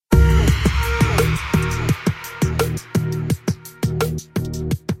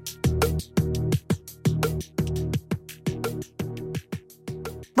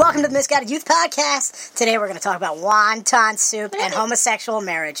Misguided Youth Podcast. Today we're going to talk about wonton soup and homosexual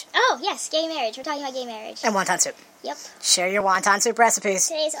marriage. Oh, yes, gay marriage. We're talking about gay marriage. And wonton soup. Yep. Share your wonton soup recipes.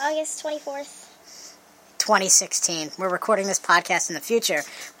 Today's August 24th. 2016. We're recording this podcast in the future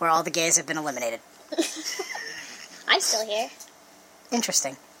where all the gays have been eliminated. I'm still here.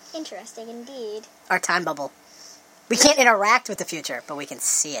 Interesting. Interesting indeed. Our time bubble. We can't interact with the future, but we can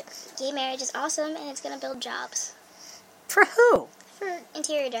see it. Gay marriage is awesome, and it's going to build jobs. For who? For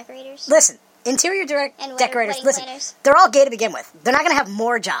interior decorators. Listen, interior and decorators. wedding Listen, planners. they're all gay to begin with. They're not going to have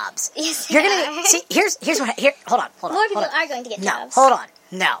more jobs. Yes, You're they gonna are. see. Here's what. Hold on. More people are going to get jobs. No, hold on.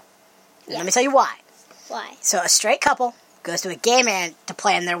 No. Yeah. Let me tell you why. Why? So a straight couple goes to a gay man to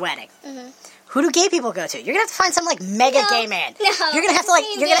plan their wedding. Mm-hmm. Who do gay people go to? You're gonna have to find some like mega gay man. No, you're gonna have to like.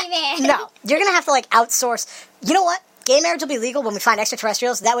 same You're gay gonna man. no. You're gonna have to like outsource. You know what? Gay marriage will be legal when we find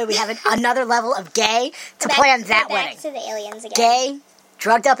extraterrestrials. That way we have another level of gay to plan that wedding. wedding. Back to the aliens again. Gay,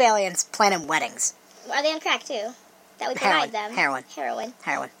 drugged up aliens planning weddings. Are they on crack too? That would provide them. Heroin.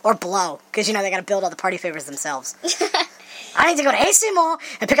 Or blow, because you know they gotta build all the party favors themselves. I need to go to AC Mall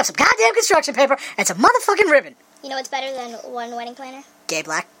and pick up some goddamn construction paper and some motherfucking ribbon. You know what's better than one wedding planner? Gay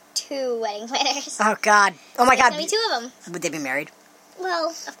black. 2 wedding planners. Oh God. Oh my God. There's gonna be 2 of them. Would they be married? Well,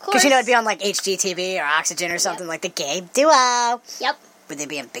 of course. Because you know it'd be on like HGTV or Oxygen or something like the gay duo. Yep. Would they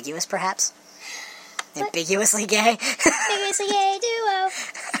be ambiguous, perhaps? Ambiguously gay? Ambiguously gay duo.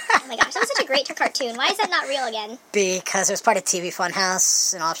 Oh my gosh, that was such a great cartoon. Why is that not real again? Because it was part of TV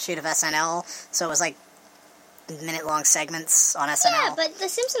Funhouse, an offshoot of SNL, so it was like minute-long segments on SNL. Yeah, but The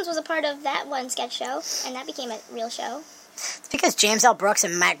Simpsons was a part of that one sketch show, and that became a real show. It's because James L. Brooks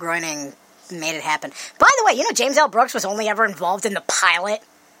and Matt Groening made it happen. By the way, you know James L. Brooks was only ever involved in the pilot?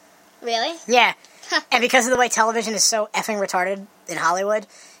 Really? Yeah. Huh. And because of the way television is so effing retarded in Hollywood,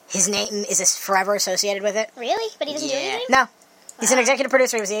 his name is forever associated with it. Really? But he doesn't do anything? No. He's an executive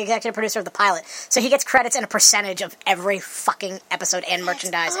producer. He was the executive producer of the pilot. So he gets credits and a percentage of every fucking episode and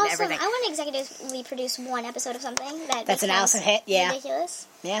merchandise and everything. I want to executively produce one episode of something That's an Allison hit, yeah. Ridiculous.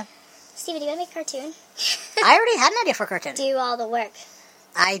 Yeah. Steven, do you want to make a cartoon? I already had an idea for a cartoon. Do all the work.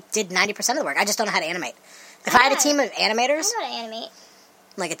 I did 90% of the work. I just don't know how to animate. If I had a team of animators, I know how to animate.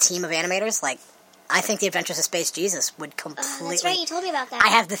 like a team of animators, like I think The Adventures of Space Jesus would completely... That's right, you told me about that. I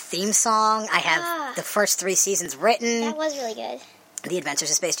have the theme song. I have the first 3 seasons written. That was really good. The Adventures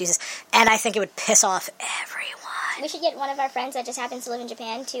of Space Jesus. And I think it would piss off everyone. We should get one of our friends that just happens to live in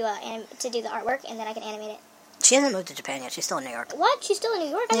Japan to do the artwork, and then I can animate it. She hasn't moved to Japan yet. She's still in New York. What? She's still in New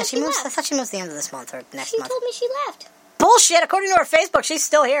York? I Yeah, thought she moves. left. I thought she moves the end of this month or next month. She told me she left. Bullshit! According to her Facebook, she's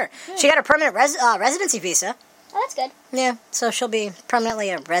still here. She got a permanent residency visa. Oh, that's good. Yeah, so she'll be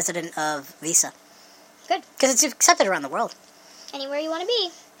permanently a resident of Visa. Good. Because it's accepted around the world. Anywhere you want to be.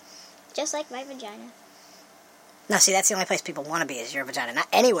 Just like my vagina. No, see, that's the only place people want to be is your vagina. Not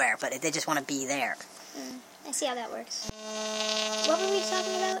anywhere, but they just want to be there. I see how that works. What were we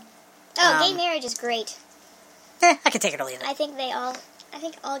talking about? Oh, gay marriage is great. I can take it or leave it. I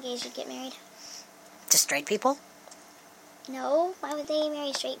think all gays should get married. Just straight people? No, why would they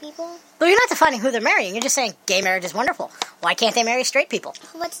marry straight people? Well, you're not defining who they're marrying. You're just saying gay marriage is wonderful. Why can't they marry straight people?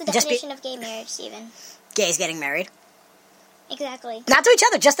 What's the Just definition of gay marriage, Steven? Gays getting married. Exactly. Not to each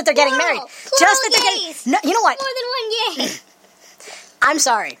other, just that they're getting married. Just that they're gays. getting... No, you know what? More than one gay. I'm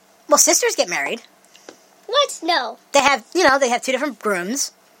sorry. Well, sisters get married. What? No. They have 2 different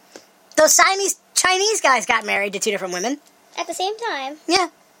grooms. Those Siamese Chinese guys got married to 2 different women. At the same time. Yeah.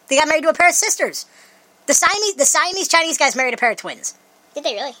 They got married to a pair of sisters. The Siamese Chinese guys married a pair of twins. Did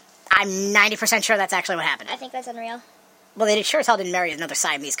they really? I'm 90% sure that's actually what happened. I think that's unreal. Well, they sure as hell didn't marry another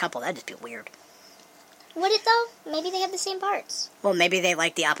Siamese couple. That'd just be weird. Would it, though? Maybe they have the same parts. Well, maybe they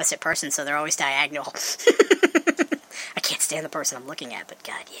like the opposite person, so they're always diagonal. I can't stand the person I'm looking at, but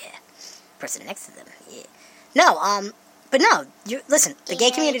God, yeah. Person next to them, yeah. No, but no, listen, the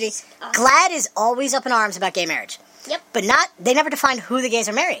gay community, awesome. GLAAD is always up in arms about gay marriage. Yep. But they never define who the gays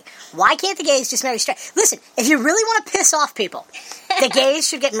are marrying. Why can't the gays just marry straight? Listen, if you really want to piss off people, the gays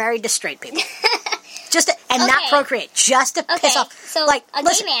should get married to straight people. Not procreate, just to piss off. So like, a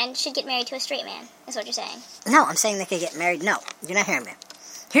listen, gay man should get married to a straight man, is what you're saying. No, I'm saying they could get married. No, you're not hearing me.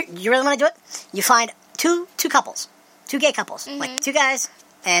 Here, you really want to do it? You find two couples, 2 gay couples, like 2 guys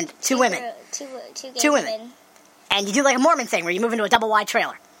and 2 women. Two gay 2 women. And you do like a Mormon thing where you move into a double wide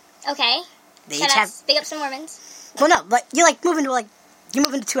trailer. Okay. They Shut each up. have. Big up some Mormons. Well, no, but you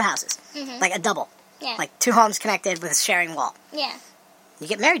move into 2 houses, like a double, Yeah. like 2 homes connected with a sharing wall. Yeah. You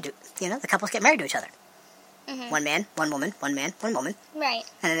get married to, the couples get married to each other. 1 man, 1 woman, 1 man, 1 woman, Right.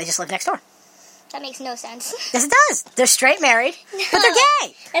 and then they just live next door. That makes no sense. Yes, it does. They're straight married, but they're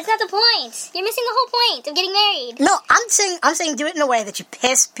gay. That's not the point. You're missing the whole point of getting married. No, I'm saying do it in a way that you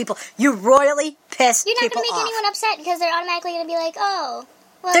piss people. You royally piss You're not people going to make off. anyone upset because they're automatically going to be like, oh,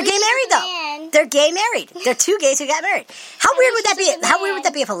 well, They're at gay least married he's a though. man. They're gay married. They're two gays who got married. How weird would that be? least he's a How weird would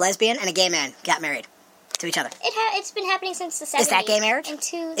man. that be if a lesbian and a gay man got married to each other? It's been happening since the 70s. Is that gay marriage?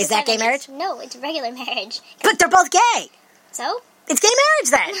 Is that gay marriage? No, it's regular marriage. But they're both gay. So? It's gay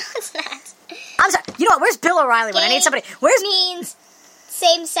marriage then. No, it's not. I'm sorry. You know what? Where's Bill O'Reilly when I need somebody? Where's means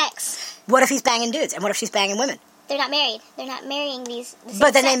same sex. What if he's banging dudes and what if she's banging women? They're not married. They're not marrying the same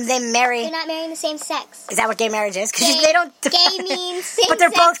But then sex. they marry. They're not marrying the same sex. Is that what gay marriage is? Because Gay- they don't. gay means same But they're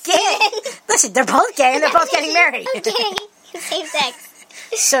both sex. gay. Listen, they're both gay and they're both getting married. Okay, same sex.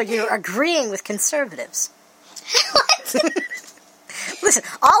 So you're agreeing with conservatives. What? Listen,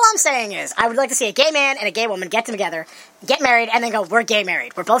 all I'm saying is I would like to see a gay man and a gay woman get together, get married, and then go, we're gay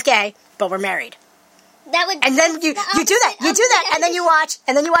married. We're both gay, but we're married. That would. And then you do that. You do that, and then you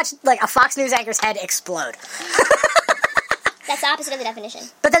watch like a Fox News anchor's head explode. That's the opposite of the definition.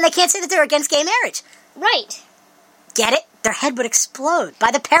 But then they can't say that they're against gay marriage. Right. Get it? Their head would explode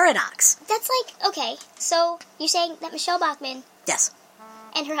by the paradox. That's like, okay, so you're saying that Michelle Bachmann Yes.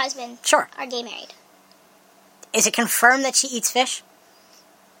 and her husband Sure. are gay married. Is it confirmed that she eats fish?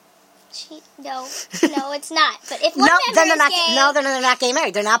 No, it's not. But if one No, member then they're is not. gay, No, they're not gay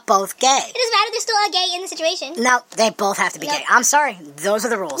married. They're not both gay. it doesn't matter. There's still a gay in the situation. No, they both have to be Nope. gay. I'm sorry. Those are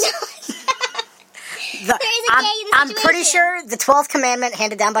the rules. There is a gay in the I'm pretty situation. sure the 12th commandment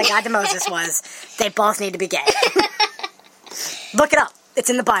handed down by God to Moses was they both need to be gay. Look it up. It's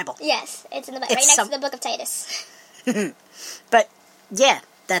in the Bible. Yes, it's in the right It's next some- to the Book of Titus. But, yeah,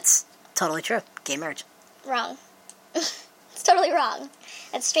 that's totally true. Gay marriage. Wrong. It's totally wrong.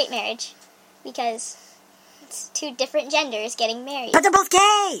 That's straight marriage because it's two different genders getting married. But they're both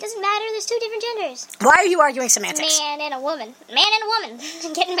gay. It doesn't matter. There's two different genders. Why are you arguing semantics? Man and a woman. Man and a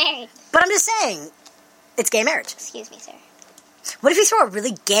woman getting married. But I'm just saying, it's gay marriage. Excuse me, sir. What if you throw a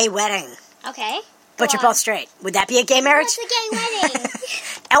really gay wedding, Okay. but Go you're on. both straight? Would that be a gay marriage? What's a gay wedding?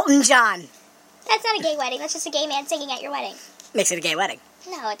 Elton John That's not a gay wedding. That's just a gay man singing at your wedding. makes it a gay wedding.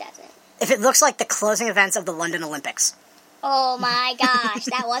 No, it doesn't. If it looks like the closing events of the London Olympics. Oh my gosh,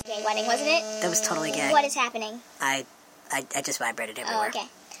 that was a gay wedding, wasn't it? That was totally gay. What is happening? I just vibrated everywhere. Oh, okay.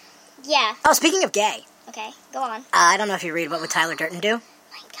 Yeah, Oh, speaking of gay, okay. Go on. I don't know if you read What Would Tyler Durden Do?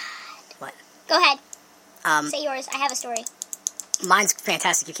 My God. What? Go ahead. Um, Say yours. I have a story. mine's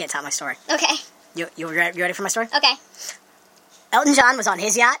fantastic. You can't top my story. Okay. You ready for my story? Okay. Elton John was on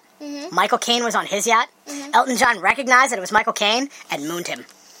his yacht. Mm-hmm. Michael Caine was on his yacht. Elton John recognized that it was Michael Caine and mooned him.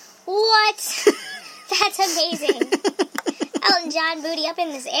 What? That's amazing. Elton John booty up in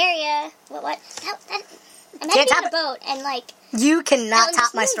this area. What? Imagine Can't being top on a it. boat and like You cannot Elton top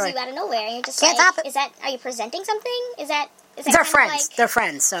just my moves story. you out of nowhere and you're just Can't like, top it. Are you presenting something? Is that They're kind of friends. like- They're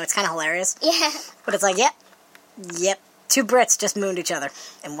friends, so it's kind of hilarious. Yeah. But it's like, yep. Two Brits just mooned each other,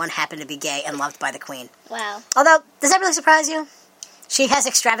 and one happened to be gay and loved by the Queen. Wow. Although, does that really surprise you? She has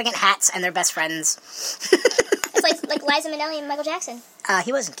extravagant hats, and they're best friends. It's like Liza Minnelli and Michael Jackson.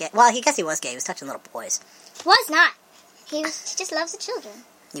 He wasn't gay. Well, I guess he was gay. He was touching little boys. Was not. He just loves the children.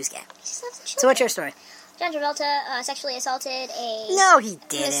 He was gay. He just loves the children. So what's your story? John Travolta sexually assaulted a No, he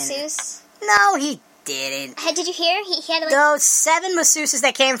didn't. masseuse. No, he didn't. Did you hear? He had like. Those 7 masseuses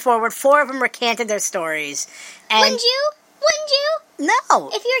that came forward, 4 of them recanted their stories. And Wouldn't you? No.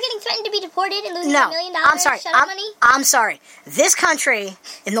 If you were getting threatened to be deported and losing No. $1 million I'm sorry. shut-up money? I'm sorry. This country,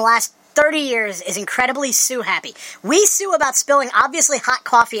 in the last 30 years, is incredibly sue-happy. We sue about spilling obviously hot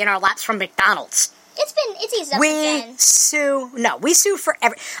coffee in our laps from McDonald's. It's eased up We since then. we sue for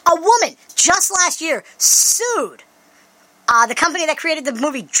a woman just last year sued the company that created the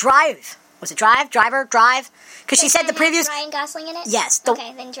movie Drive. Was it Drive? Because she said the previews. Ryan Gosling in it? Yes.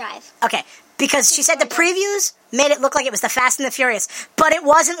 Okay, then Drive. Okay, because she said the previews made it look like it was the Fast and the Furious, but it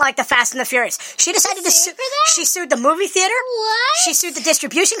wasn't like the Fast and the Furious. She decided to sued sue. for that? She sued the movie theater. What? She sued the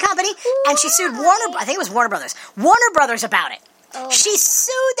distribution company, and she sued Why? Warner. I think it was Warner Brothers. Warner Brothers about it. Oh my She God.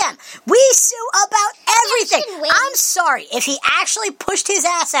 sued them. We sue about everything. shouldn't win. I'm sorry. If he actually pushed his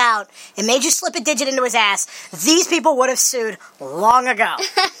ass out and made you slip a digit into his ass, these people would have sued long ago.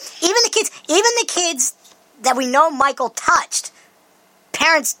 Even the kids that we know Michael touched,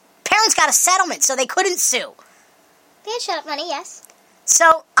 parents got a settlement, so they couldn't sue. They had shut-up money, yes.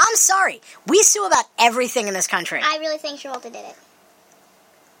 So, I'm sorry. We sue about everything in this country. I really think Travolta did it.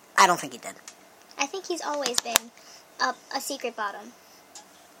 I don't think he did. I think he's always been a secret bottom.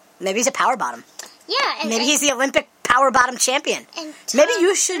 Maybe he's a power bottom. Yeah, and Maybe he's the Olympic power bottom champion. and maybe Tom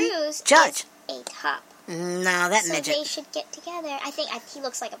you shouldn't Cruise judge. is a top. No, that So midget. they should get together. I think he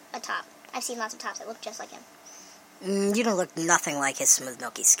looks like a top. I've seen lots of tops that look just like him. You don't look nothing like his smooth,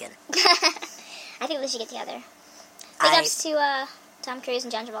 milky skin. I think we should get together. Big ups to Tom Cruise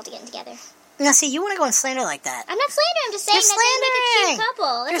and John Travolta getting together. Now, see, you want to go and slander like that. I'm not slandering. I'm just saying You're that they make a cute slandering.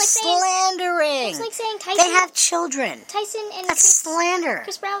 couple. You're That's like slandering. It's like saying Tyson. They have children. Tyson and That's slander.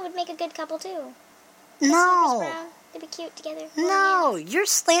 Chris Brown would make a good couple too. No. Chris Brown, they'd be cute together. No, you're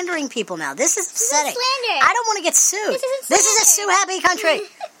slandering people now. This is upsetting. slander. I don't want to get sued. This isn't is a sue-happy country.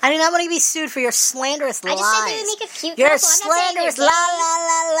 I do not want to be sued for your slanderous lies. I just said they would make a cute You're couple. I'm not saying slanderous you're la gay. la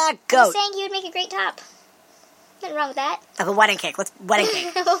la la I'm goat. just saying he would make a great top. Nothing wrong with that. Of a wedding cake. Wedding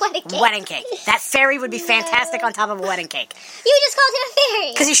cake. Wedding cake. Wedding cake. That fairy would be fantastic on top of a wedding cake. You just called him a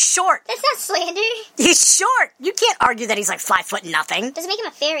fairy. Because he's short. That's not slander. He's short. You can't argue that he's like 5 foot nothing. Doesn't make him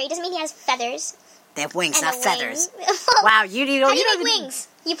a fairy. Doesn't mean he has feathers. They have wings, And not a feathers. wing. Wow, you don't. How do you don't make even- wings?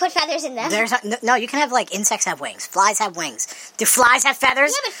 You put feathers in them. There's no. You can have like insects have wings. Flies have wings. Do flies have feathers?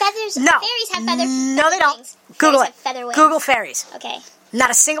 Yeah, but feathers. No. Fairies have feather. No, they don't. Wings. Google Fairies it. have feather wings. Google fairies. Okay. Not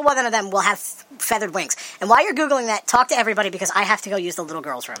a single one of them will have feathered wings. And while you're Googling that, talk to everybody because I have to go use the little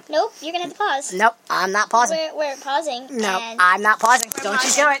girl's room. Nope. You're gonna have to pause. Nope, I'm not pausing. We're pausing. No, and I'm not pausing. we're Don't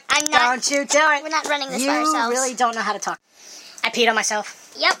pausing. you do it. I'm not- Don't you do it. We're not running this you by ourselves. really don't know how to talk. I peed on myself.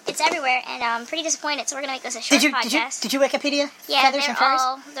 Yep, it's everywhere, and I'm pretty disappointed. So we're gonna make this a short podcast. Did you Wikipedia? Yeah, Feathers and fairies?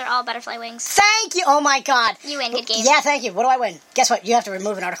 they're all butterfly wings. Thank you. Oh my God. You win. Good game. Yeah, thank you. What do I win? Guess what? You have to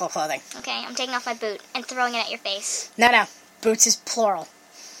remove an article of clothing. Okay, I'm taking off my boot and throwing it at your face. No. Boots is plural.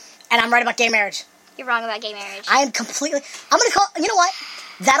 And I'm right about gay marriage. You're wrong about gay marriage. I am completely. I'm gonna call. You know what?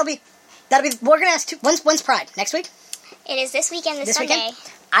 That'll be. We're gonna ask. When's Pride? Next week? It is this weekend, this This Sunday. weekend?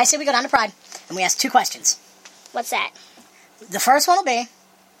 I say we go down to Pride and we ask 2 questions. What's that? The first one will be: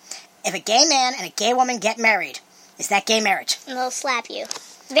 if a gay man and a gay woman get married, is that gay marriage? And they'll slap you.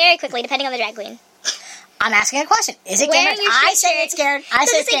 Very quickly, depending on the drag queen. I'm asking a question. Is it gay Wearing marriage? your I straight say shirt. it's gay. I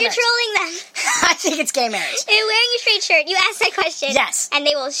say Doesn't it's say gay you're marriage. trolling them. I think it's gay marriage. You're wearing your straight shirt. You ask that question. Yes. And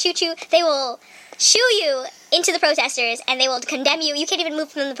they will shoot you. They will shoo you into the protesters, and they will condemn you. You can't even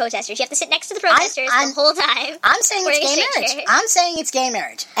move from the protesters. You have to sit next to the protesters the whole time. I'm saying wearing it's a gay straight marriage. shirt. I'm saying it's gay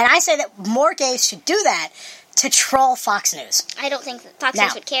marriage. And I say that more gays should do that to troll Fox News. I don't think Fox Now.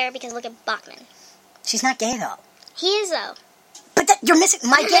 News would care because look at Bachman. She's not gay, though. He is, though. But you're missing.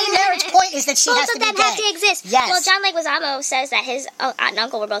 My gay marriage point is that she Both has of to be them gay. have to exist. Yes. Well, John Leguizamo says that his aunt and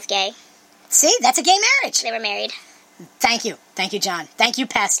uncle were both gay. See? That's a gay marriage. They were married. Thank you. Thank you, John. Thank you,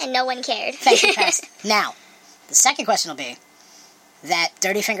 Pest. And no one cared. Thank you, Pest. Now, the second question will be that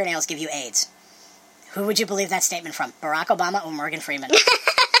dirty fingernails give you AIDS. Who would you believe that statement from? Barack Obama or Morgan Freeman?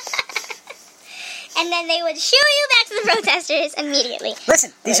 And then they would shoo you back to the protesters immediately.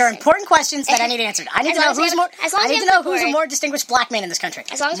 Listen, these are important questions that I need answered. I need As to know long as we who's have- more. as long I as we need to have know a who's a clipboard. more distinguished black man in this country.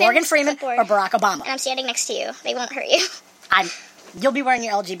 As long as we Morgan have a Freeman clipboard. or Barack Obama. And I'm standing next to you. They won't hurt you. You'll be wearing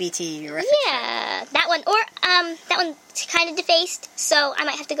your LGBT shirt. Yeah, that one. Or, that one's kind of defaced, so I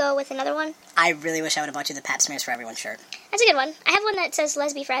might have to go with another one. I really wish I would have bought you the Pap Smears for Everyone shirt. That's a good one. I have one that says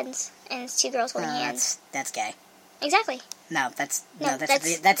Lesby Friends, and it's 2 girls holding hands. That's gay. Exactly. No, that's but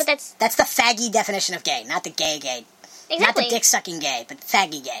the that's- faggy definition of gay, not the gay. Not Exactly. the dick sucking gay, but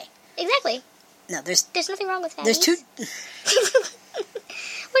faggy gay. Exactly. No, there's nothing wrong with faggies. there's 2.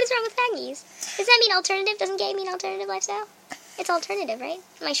 What is wrong with faggies? Does that mean alternative? Doesn't gay mean alternative lifestyle? It's alternative, right?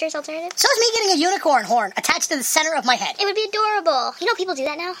 Am I sure it's alternative? So is me getting a unicorn horn attached to the center of my head. It would be adorable. You know people do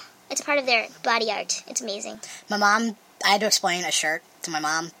that now? It's a part of their body art. It's amazing. My mom, I had to explain a shirt to my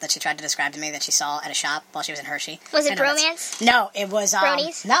mom that she tried to describe to me that she saw at a shop while she was in Hershey. Was it I know that's- bromance? No, it was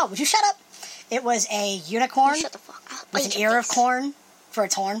Bronies? No, would you shut up? It was a unicorn Shut the fuck up. with Eat an your ear of face. corn for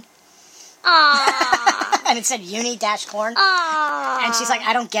its horn, Aww. and it said uni-corn. Aww. And she's like,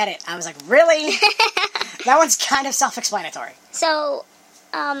 I don't get it. I was like, really? That one's kind of self-explanatory. So,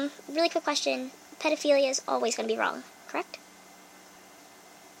 really quick question. Pedophilia is always going to be wrong, correct?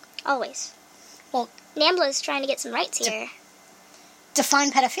 Always. Well, NAMBLA's trying to get some rights here.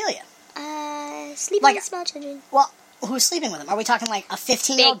 define pedophilia. Sleeping Like- with small children. Well, who's sleeping with them? Are we talking like a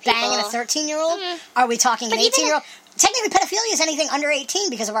 15-year-old Big banging a people. 13-year-old? Mm. Are we talking But an even 18-year-old? Technically, pedophilia is anything under 18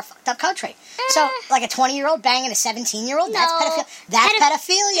 because of our fucked up country. So, like a 20-year-old banging a 17-year-old? That's No. pedophilia. That's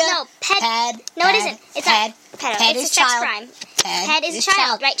pedophilia. No, No, it isn't. It's not pedo. Ped It's is a sex child. crime. Ped Ped is a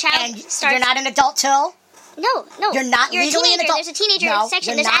child, right? Child And starts- you're not an adult till? No. You're not You're legally a an teenager. adult. There's a teenager no,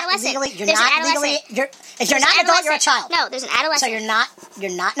 section. You're There's not an adolescent. legally. You're There's not an legally. adolescent. If you're not an adult, you're a child. No, there's an adolescent. So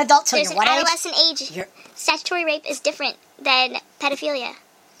you're not an adult till There's you're an what age? adolescent age. You're- Statutory rape is different than pedophilia.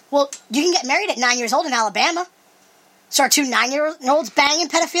 Well, you can get married at 9 years old in Alabama. So are 2 9-year-olds banging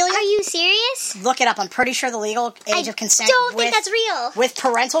pedophilia? Are you serious? Look it up. I'm pretty sure the legal age of consent. don't with, think that's real. With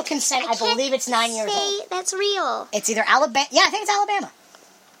parental consent, I can't believe it's 9 years say old. that's real. It's either Alabama. Yeah, I think it's Alabama.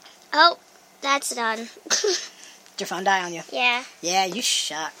 Oh, that's done. Did your phone die on you? Yeah. Yeah, you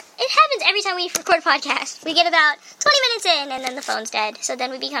suck. It happens every time we record a podcast. We get about 20 minutes in, and then the phone's dead. So then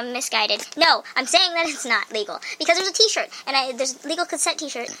we become misguided. No, I'm saying that it's not legal. Because there's a t-shirt, and there's a legal consent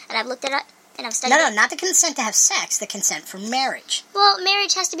t-shirt, and I've looked it up, and I've studied No, it. not the consent to have sex, the consent for marriage. Well,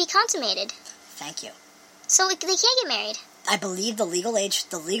 marriage has to be consummated. Thank you. So they can't get married. I believe the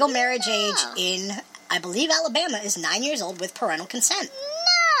legal marriage age No. in, I believe Alabama is 9 years old with parental consent.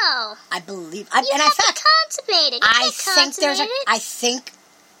 No. I believe, You and in have fact, to consummate it. You I can't think there's consummate it I think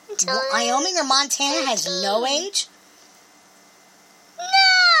until Wyoming or Montana has no 13. age.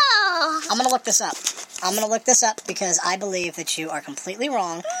 No. I'm gonna look this up because I believe that you are completely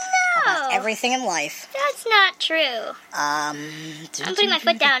wrong about No. everything in life. That's not true. I'm I'm putting my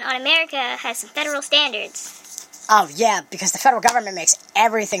foot down on America has some federal standards. Oh, yeah, because the federal government makes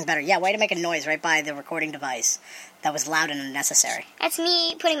everything better. Yeah, way to make a noise right by the recording device. That was loud and unnecessary. That's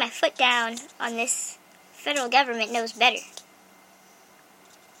me putting my foot down on this federal government knows better.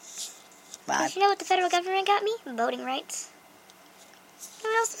 Wow. But you know what the federal government got me? Voting rights. You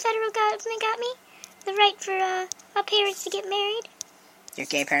know what else the federal government got me? The right for my parents to get married. Your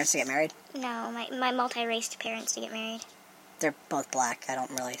gay parents to get married? No, my multi-raced parents to get married. They're both black. I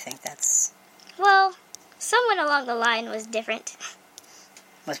don't really think that's... Well, someone along the line was different.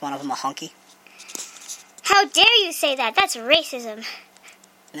 Was one of them a honky? How dare you say that? That's racism.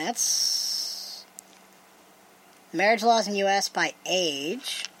 That's... Marriage laws in U.S. by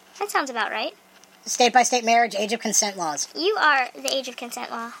age. That sounds about right. State-by-state marriage, age of consent laws. You are the age of consent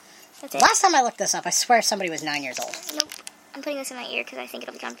law. That's it. Last time I looked this up, I swear somebody was 9 years old. Nope. I'm putting this in my ear because I think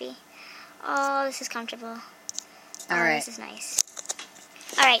it'll be comfy. Oh, this is comfortable. All right. This is nice.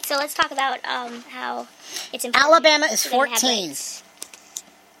 All right, so let's talk about how it's important. Alabama is for them to have 14. rights.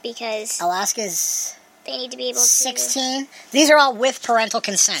 Because Alaska's they need to be able to... 16. These are all with parental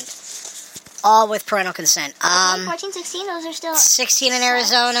consent. All with parental consent. 14, 16, those are still... 16 in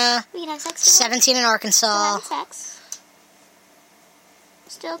Arizona. We can have sex still. 17 in Arkansas. Still having sex.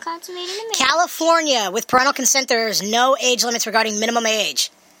 Still consummating the marriage. California, with parental consent, there's no age limits regarding minimum age.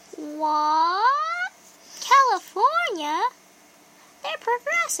 What? California? They're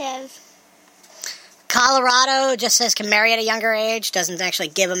progressive. Colorado just says can marry at a younger age, doesn't actually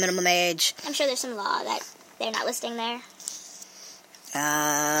give a minimum age. I'm sure there's some law that they're not listing there.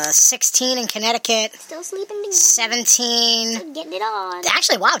 16 in Connecticut. Still sleeping together. 17. Still getting it on.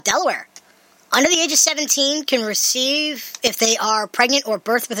 Actually, wow, Delaware. Under the age of 17 can receive if they are pregnant or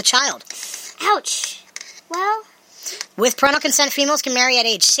birth with a child. Ouch. Well, With parental consent, females can marry at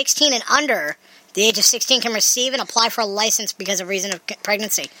age 16 and under. The age of 16 can receive and apply for a license because of reason of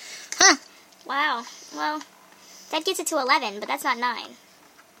pregnancy. Huh. wow. Well, that gets it to 11, but that's not 9.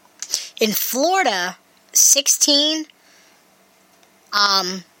 In Florida, 16,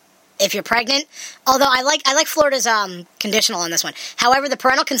 if you're pregnant, although I like Florida's conditional on this one. However, the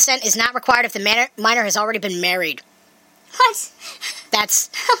parental consent is not required if the minor has already been married. What? That's,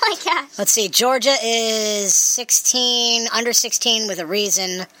 Oh my gosh. let's see, Georgia is 16, under 16 with a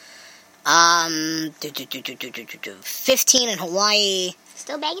reason. 15 in Hawaii,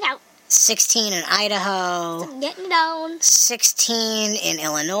 Still banging out. 16 in Idaho, Still getting it on. 16 in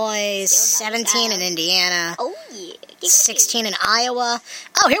Illinois, Still not 17 in bad. Indiana, Oh yeah. Giggity. 16 in Iowa.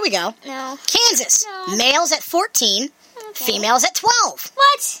 Oh, here we go. No. Kansas. No. Males at 14, Okay. females at 12.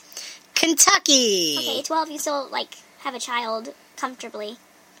 What? Kentucky. Okay, 12, you still, have a child comfortably.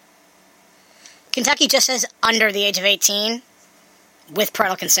 Kentucky just says under the age of 18 with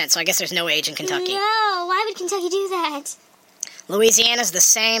parental consent, so I guess there's no age in Kentucky. No, why would Kentucky do that? Louisiana's the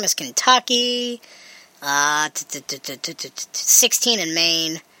same as Kentucky. 16 in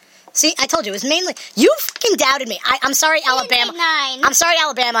Maine. See, I told you, it was mainly... You fucking doubted me. I'm sorry, Alabama. 9. I'm sorry,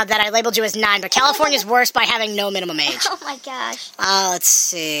 Alabama, that I labeled you as 9, but California's worse by having no minimum age. Oh my gosh. Let's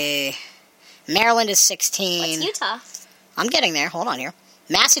see. Maryland is 16. What's Utah? I'm getting there. Hold on here.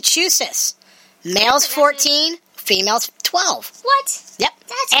 Massachusetts. Males That's 14, females 12. What? Yep.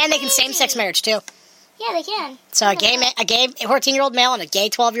 That's and they can crazy. same-sex marriage, too. Yeah, they can. So a gay 14-year-old male and a gay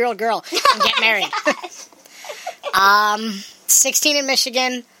 12-year-old girl can get married. 16 in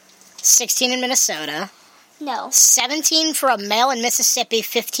Michigan, 16 in Minnesota, No. 17 for a male in Mississippi,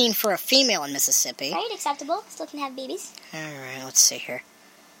 15 for a female in Mississippi. Right, acceptable. Still can have babies. All right, let's see here.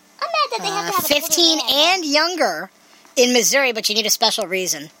 I'm mad that they have to have 15 an older man. and younger in Missouri, but you need a special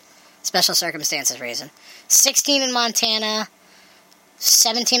reason. Special circumstances reason. 16 in Montana,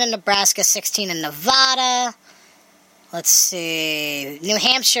 17 in Nebraska, 16 in Nevada. Let's see. New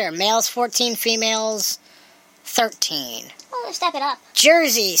Hampshire, males 14, females 13. Well, they're stepping up.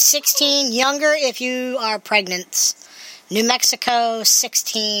 Jersey, 16, younger if you are pregnant. New Mexico,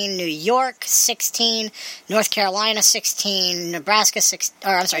 16. New York, 16. North Carolina, 16. Nebraska,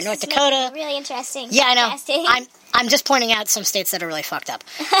 North Dakota. Really interesting. Yeah, I know. Podcasting. I'm just pointing out some states that are really fucked up.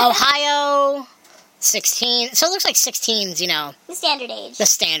 Ohio, 16. So it looks like 16's, The standard age. the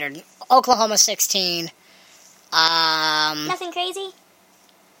standard. Oklahoma, 16. Nothing crazy?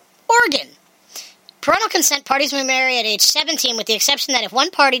 Oregon. Parental consent, parties may marry at age 17 with the exception that if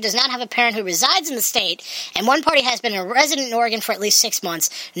one party does not have a parent who resides in the state and one party has been a resident in Oregon for at least 6 months,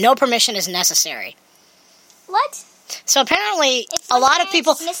 no permission is necessary. What? So apparently It's a one lot of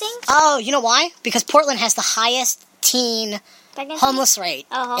people... parent's missing? Oh, you know why? Because Portland has the highest teen Pregnancy? homeless rate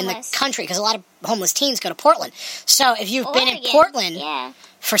in the Homeless. country because a lot of homeless teens go to Portland. So if you've been in Oregon. Portland Yeah.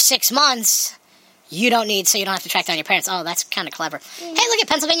 for 6 months, you don't have to track down your parents. Oh, that's kind of clever. Hey, look at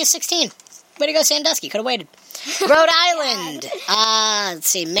Pennsylvania's 16. Way to go, Sandusky. Could have waited. Rhode Island. Let's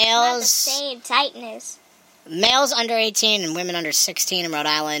see. Not the Males same tightness. under 18 and women under 16 in Rhode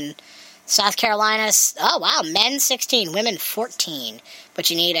Island. South Carolina. Oh, wow. Men 16, women 14. But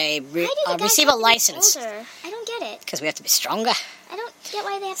you need Why do the guys receive have a to be license. older? I don't get it. Because we have to be stronger. I don't get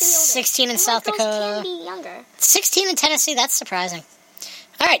why they have to be older. 16 in I South want girls Dakota. can be younger. 16 in Tennessee. That's surprising.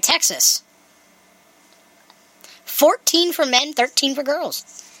 All right, Texas. 14 for men, 13 for girls.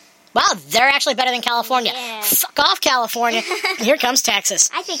 Wow, they're actually better than California. Yeah. Fuck off, California. Here comes Texas.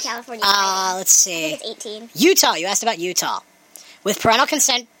 I think California. I Let's see. think it's 18. Utah. You asked about Utah. With parental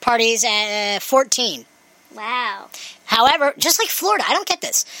consent, parties at 14. Wow. However, just like Florida, I don't get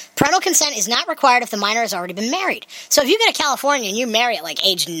this. Parental consent is not required if the minor has already been married. So if you go to California and you marry at like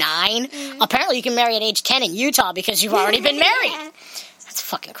age 9, apparently you can marry at age 10 in Utah because you've already been married. Yeah. That's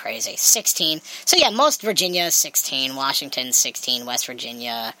fucking crazy. 16. So yeah, most Virginia is 16, Washington 16, West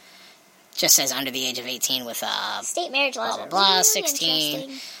Virginia just says under the age of 18 with State marriage laws blah, are blah, blah, really 16.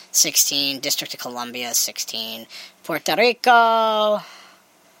 interesting. 16, District of Columbia 16, Puerto Rico.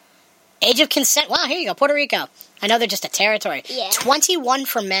 Age of consent. Wow, here you go, Puerto Rico. I know they're just a territory. Yeah. 21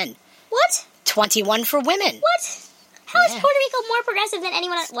 for men. What? 21 for women. What? How is Yeah. Puerto Rico more progressive than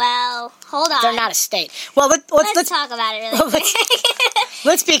anyone else? Well, hold on. They're not a state. Well, Let's talk about it really quick.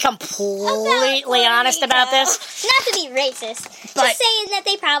 let's be completely honest about this. Not to be racist. But- just saying that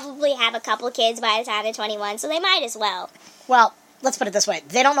they probably have a couple kids by the time they're 21, so they might as well. Well, let's put it this way.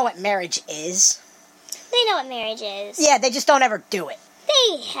 They don't know what marriage is. They know what marriage is. Yeah, they just don't ever do it.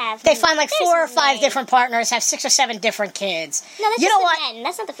 They find like 4 or 5 different partners, have 6 or 7 different kids. No, that's you just know the what? men.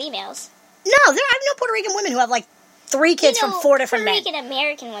 That's not the females. No, I know Puerto Rican women who have like 3 kids from 4 different men. Puerto Rican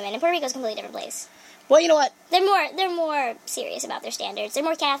American women, and Puerto Rico's a completely different place. Well, you know what? They're more serious about their standards. They're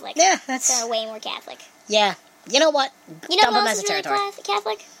more Catholic. Yeah, that's... They're way more Catholic. Yeah. You know what? You know Dump who them else as is a really territory.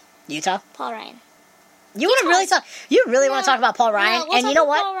 Catholic? Utah? Paul Ryan. You want to really talk... You really want to talk about Paul Ryan? No, we'll and talk you know about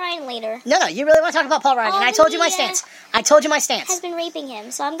what? Paul Ryan later. No, you really want to talk about Paul Ryan. And I told you my stance. I told you my stance. Has been raping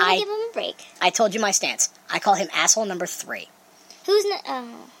him, so I'm going to give him a break. I told you my stance. I call him asshole number 3. Who's oh,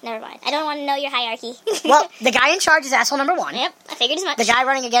 never mind. I don't want to know your hierarchy. Well, the guy in charge is asshole number 1. Yep, I figured as much. The guy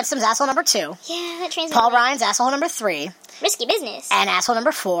running against him is asshole number 2. Yeah, that trains Paul me. Ryan's asshole number 3. Risky business. And asshole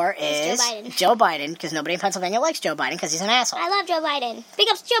number 4 It's is Joe Biden. Joe Biden, because nobody in Pennsylvania likes Joe Biden because he's an asshole. I love Joe Biden. Big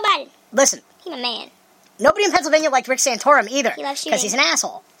ups to Joe Biden. Listen, He's my man. nobody in Pennsylvania liked Rick Santorum either He loves because shooting. he's an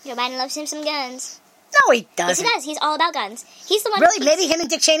asshole. Joe Biden loves him some guns. No, he Yes, doesn't. he does. He's all about guns. He's the one Really, who maybe him and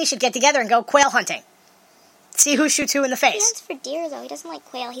Dick Cheney should get together and go quail hunting. See who shoots who in the He face. hunts for deer, though. He doesn't like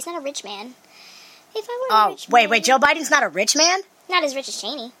quail. He's not a rich man. If I were a Oh, rich wait, man... Joe Biden's not a rich man? Not as rich as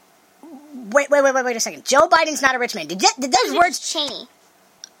Cheney. Wait a second. Joe Biden's not a rich man. Did those As rich words... as Cheney.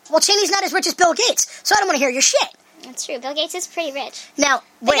 Well, Cheney's not as rich as Bill Gates, so I don't want to hear your shit. That's true. Bill Gates is pretty rich. Now,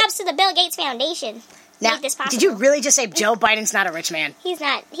 Big wait. ups to the Bill Gates Foundation. Now, Made this possible. did you really just say Joe Biden's not a rich man? He's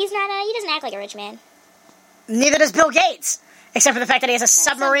not, he doesn't act like a rich man. Neither does Bill Gates. Except for the fact that he has a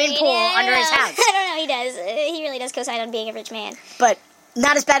submarine pool under his house. I don't know, he does. He really does co-sign on being a rich man. But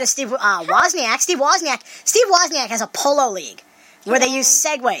not as bad as Steve Wozniak. Steve Wozniak has a polo league where they use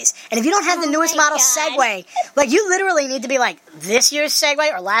Segways. And if you don't have the Oh newest my model God. Segway, like you literally need to be like this year's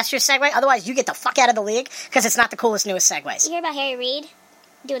Segway or last year's Segway. Otherwise, you get the fuck out of the league because it's not the coolest, newest Segways. You hear about Harry Reid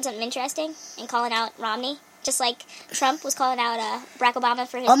doing something interesting and calling out Romney? Just like Trump was calling out Barack Obama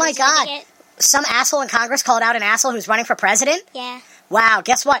for his Oh my personal God. ticket. Some asshole in Congress called out an asshole who's running for president? Yeah. Wow,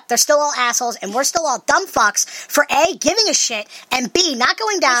 guess what? They're still all assholes, and we're still all dumb fucks for A, giving a shit, and B, not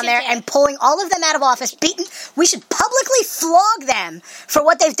going down there and pulling all of them out of office, beaten. We should publicly flog them for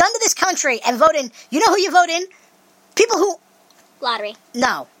what they've done to this country and vote in. You know who you vote in? People who... Lottery.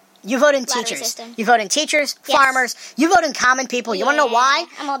 No. You vote in Lottery teachers. system. You vote in teachers, Yes. farmers. You vote in common people. You want to know Yeah, why?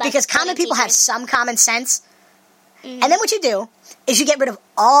 I'm all about Because common voting people have teachers. some common sense. Mhm. And then what you do is you get rid of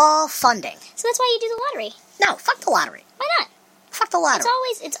all funding. So that's why you do the lottery. No, fuck the lottery. Why not? Fuck the lottery.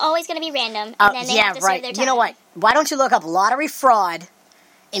 It's always going to be random, and then they have to serve their time. You know what? Why don't you look up lottery fraud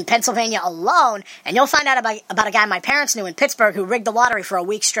in Pennsylvania alone, and you'll find out about a guy my parents knew in Pittsburgh who rigged the lottery for a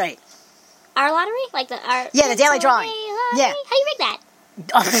week straight. Our lottery? Like the daily drawing. Lottery? Yeah. How do you rig that?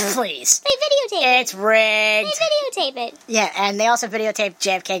 Oh, please. They videotape it. It's rigged. They videotape it. Yeah, and they also videotaped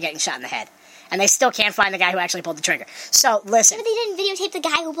JFK getting shot in the head. And they still can't find the guy who actually pulled the trigger. So, listen. Yeah, but they didn't videotape the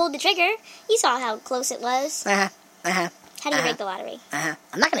guy who pulled the trigger. You saw how close it was. How do you rig the lottery?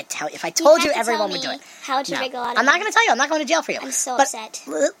 I'm not going to tell you. If I told you, everyone would do it. How to rig the lottery? I'm not going to tell you. I'm not going to jail for you. I'm so upset.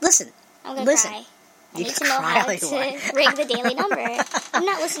 Listen. I'm going to cry. I You need can to know cry how all you to want. rig the daily number. I'm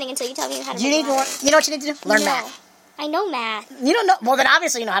not listening until you tell me how to rig the lottery. You know what you need to do? Learn No. math. I know math. You don't know? Well, then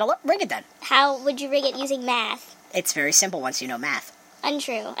obviously you know how to rig it then. How would you rig it using math? It's very simple once you know math.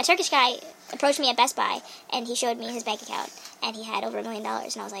 Untrue. A Turkish guy approached me at Best Buy, and he showed me his bank account, and he had over $1 million,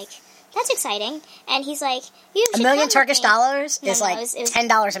 and I was like, that's exciting. And he's like, you should $1 million come Turkish with me. dollars No, is no, like it was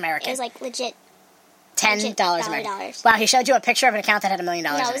 $10 American. It was like legit. $10 American. dollars. Wow, he showed you a picture of an account that had $1 million.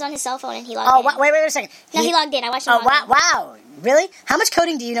 No, in it was it. on his cell phone, and he logged in. Wait a second. No, he logged in. I watched him. Oh, wow. Really? How much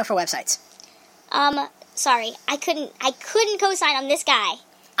coding do you know for websites? Sorry, I couldn't co-sign on this guy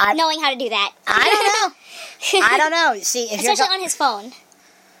knowing how to do that. I don't know. See, if especially on his phone.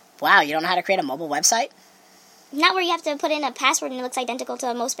 Wow, you don't know how to create a mobile website? Not where you have to put in a password and it looks identical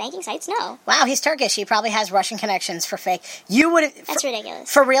to most banking sites. No. Wow, he's Turkish. He probably has Russian connections for fake. You would. That's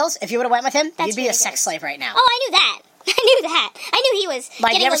ridiculous. For reals, if you would have went with him, That's you'd be ridiculous. a sex slave right now. Oh, I knew that. I knew he was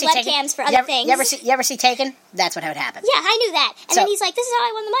getting those webcams for other things. You ever see Taken? That's what would happen. Yeah, I knew that. And then he's like, this is how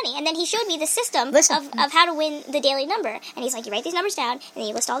I won the money. And then he showed me the system of how to win the daily number. And he's like, you write these numbers down, and then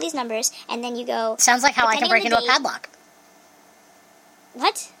you list all these numbers, and then you go... Sounds like how I can break into a padlock.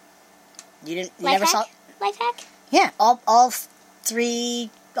 What? You never saw... Life hack? Yeah,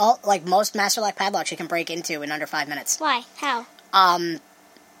 like most master lock padlocks you can break into in under 5 minutes. Why? How?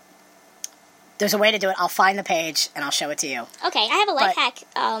 There's a way to do it. I'll find the page and I'll show it to you. Okay, I have a life hack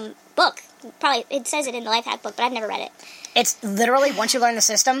book. Probably it says it in the life hack book, but I've never read it. It's literally, once you learn the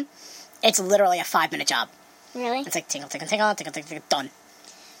system, it's literally a 5-minute job. Really? It's like tingle, tingle, tingle, tingle, tingle, tingle, done.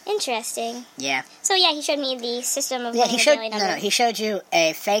 Interesting. Yeah. So yeah, he showed me the system of he showed you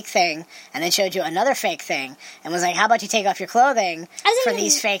a fake thing and then showed you another fake thing and was like, how about you take off your clothing for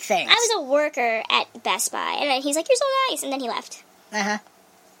these fake things? I was a worker at Best Buy, and then he's like, you're so nice, and then he left.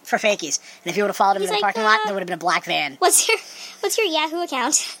 For fakies. And if you would have followed him in the parking lot, there would have been a black van. What's your Yahoo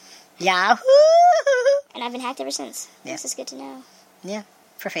account? Yahoo! And I've been hacked ever since. Yeah. This is good to know. Yeah,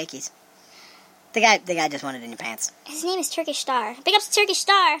 for fakies. The guy just wanted it in your pants. His name is Turkish Star. Big ups to Turkish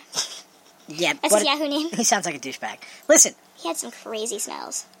Star. Yeah. That's his Yahoo name. He sounds like a douchebag. Listen. He had some crazy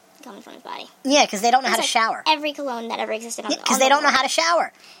smells coming from his body. Yeah, because they don't know how to shower. Every cologne that ever existed on because they don't know how to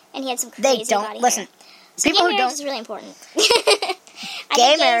shower. And he had some crazy body listen. hair. So people gay who marriage don't is really important.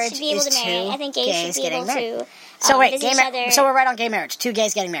 Gay marriage should be able is to marry. I think gays should be able to. So wait, so we're right on gay marriage. 2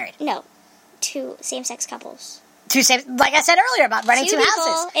 gays getting married. No, 2 same-sex couples. Like I said earlier about renting 2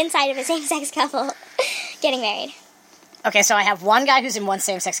 houses. People inside of a same-sex couple getting married. Okay, so I have one guy who's in one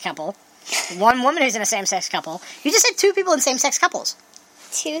same-sex couple, one woman who's in a same-sex couple. You just said 2 people in same-sex couples.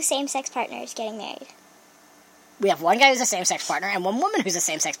 2 same-sex partners getting married. We have one guy who's a same-sex partner and one woman who's a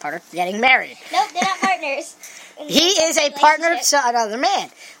same-sex partner getting married. Nope, they're not partners. He is a partner to another man.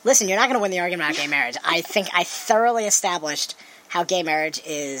 Listen, you're not going to win the argument about gay marriage. I think I thoroughly established how gay marriage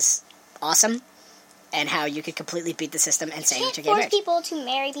is awesome and how you could completely beat the system and say that you're gay marriage. You can't force people to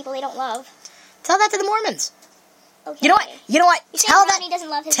marry people they don't love. Tell that to the Mormons. Okay. You know what? Tell that. Doesn't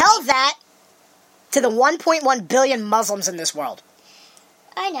love his tell wife. that to the 1.1 billion Muslims in this world.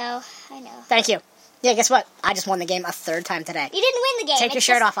 I know. Thank you. Yeah, guess what? I just won the game a 3rd time today. You didn't win the game. Take your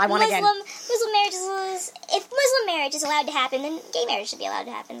shirt off. I won again. Muslim marriage is... If Muslim marriage is allowed to happen, then gay marriage should be allowed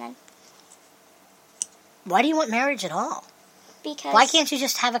to happen then. Why do you want marriage at all? Because... Why can't you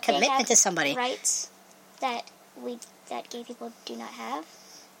just have a commitment to somebody? Rights that gay people do not have.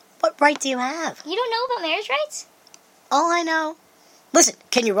 What right do you have? You don't know about marriage rights? All I know... Listen,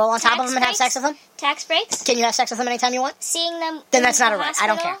 can you roll on top of them and have sex with them? Tax breaks? Can you have sex with them anytime you want? Seeing them... Then that's not a right. I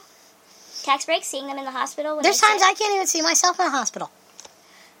don't care. Tax breaks, seeing them in the hospital. There's times I can't even see myself in the hospital.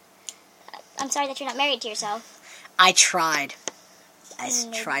 I'm sorry that you're not married to yourself. I tried. I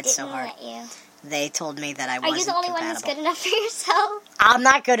tried so hard. Let you. They told me that I wasn't Are you the only one who's good enough for yourself? I'm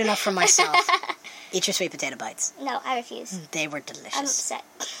not good enough for myself. Eat your sweet potato bites. No, I refuse. They were delicious. I'm upset.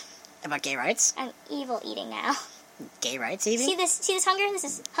 About gay rights? I'm evil eating now. Gay rights, even? See this hunger? This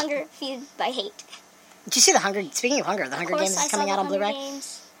is hunger fueled by hate. Did you see the Hunger... Speaking of Hunger, the Hunger Games is coming out on Blu-ray?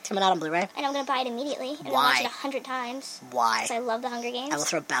 It's coming out on Blu-ray? And I'm going to buy it immediately. And Why? I'll watch it 100 times. Why? Because I love the Hunger Games. I will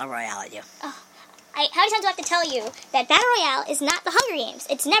throw a battle royale at you. Oh, How many times do I have to tell you that Battle Royale is not the Hunger Games?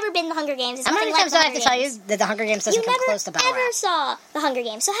 It's never been the Hunger Games. It's How many nothing times like do I have to tell you that the Hunger Games doesn't come close to Battle You never Royale? ever saw the Hunger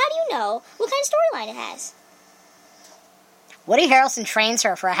Games, so how do you know what kind of storyline it has? Woody Harrelson trains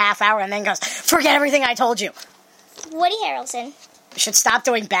her for a half hour and then goes, "Forget everything I told you." Woody Harrelson Should stop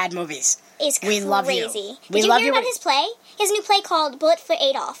doing bad movies. is We crazy. love you. Did We you love hear you, about Woody. his play? He has a new play called Bullet for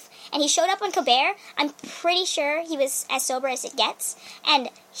Adolf. And he showed up on Colbert. I'm pretty sure he was as sober as it gets. And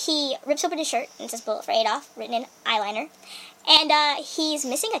he rips open his shirt and it says Bullet for Adolf, written in eyeliner. And he's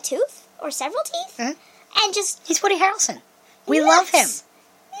missing a tooth or several teeth. Mhm. And just He's Woody Harrelson. We nuts. love him.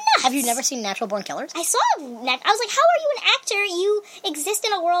 Nuts. Have you never seen Natural Born Killers? I saw I was like, how are you an actor? You exist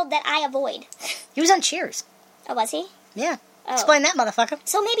in a world that I avoid. He was on Cheers. Oh, was he? Yeah. Oh. Explain that, motherfucker.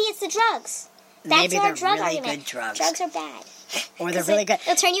 So maybe it's the drugs. That's Maybe our they're drug really argument. good drugs. Drugs are bad. Or they're really good.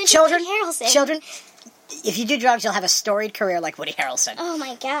 It'll turn you into Children, Woody Harrelson. children, if you do drugs, you'll have a storied career like Woody Harrelson. Oh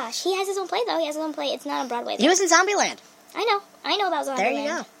my gosh. He has his own play, though. He has his own play. It's not on Broadway, though. He was in Zombieland. I know about Zombieland. There you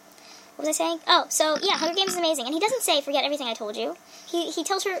go. What was I saying? Oh, so, yeah, Hunger Games is amazing. And he doesn't say, forget everything I told you. He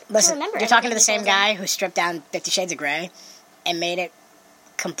tells her to Listen, remember you're talking to everything the he same told her. guy who stripped down 50 Shades of Grey and made it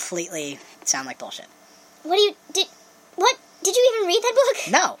completely sound like bullshit. What? Did you even read that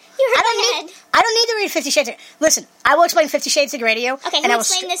book? No. You heard I my don't need. head. I don't need to read 50 Shades of Grey. Listen, I will explain 50 Shades of Grey to you. Okay, and who I will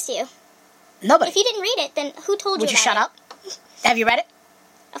explained this to you? Nobody. If you didn't read it, then who told Would you you shut about up? Have you read it?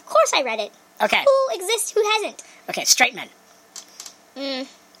 it? Of course I read it. Okay. Who exists? Who hasn't? Okay, straight men. Mm.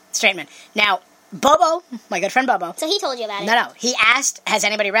 Straight men. Now, Bobo, my good friend Bobo. So he told you about it. No. He asked, has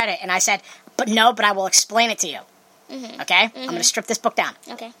anybody read it? And I said, but I will explain it to you. Mm-hmm. Okay? I'm going to strip this book down.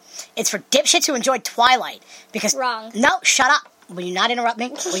 Okay. It's for dipshits who enjoyed Twilight. Because Wrong. No, shut up. Will you not interrupt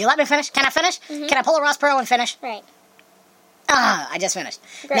me? Will you let me finish? Can I finish? Can I pull a Ross Perot and finish? Right. I just finished.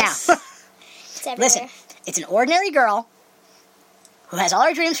 Gross. Now, It's everywhere. listen. It's an ordinary girl who has all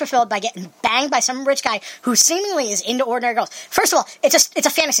her dreams fulfilled by getting banged by some rich guy who seemingly is into ordinary girls. First of all, it's a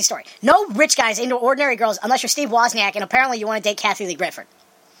fantasy story. No rich guy is into ordinary girls unless you're Steve Wozniak, and apparently you want to date Kathy Lee Gifford.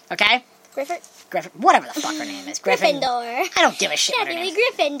 Okay? Griffith, whatever the fuck her name is. Griffin. Gryffindor. I don't give a shit what her Kathy name Lee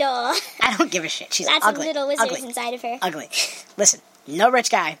is. Gryffindor. I don't give a shit. She's Lots ugly. of little wizards ugly. inside of her. Ugly. Listen, no rich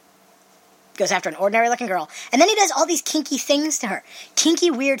guy goes after an ordinary looking girl, and then he does all these kinky things to her.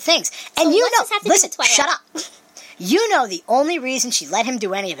 Kinky, weird things. And So you what's know, this have to do listen, with Twilight? shut up. You know the only reason she let him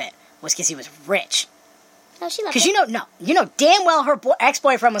do any of it was because he was rich. Oh, she loved Because it. you know damn well her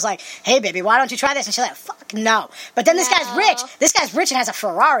ex-boyfriend was like, "Hey, baby, why don't you try this?" And she's like, "Fuck no." But then this No. guy's rich. This guy's rich and has a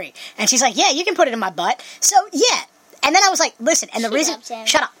Ferrari, and she's like, "Yeah, you can put it in my butt." So yeah. And then I was like, "Listen," and the She reason, loves him.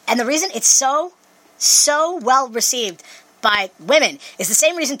 shut up. And the reason it's so well received by women is the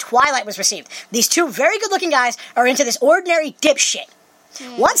same reason Twilight was received. These two very good-looking guys are into this ordinary dipshit.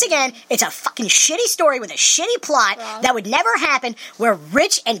 Once again, it's a fucking shitty story with a shitty plot Wrong. that would never happen where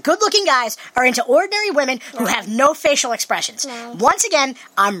rich and good-looking guys are into ordinary women who have no facial expressions. No. Once again,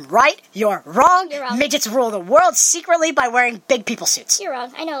 I'm right, you're wrong. You're wrong. Midgets rule the world secretly by wearing big people suits. You're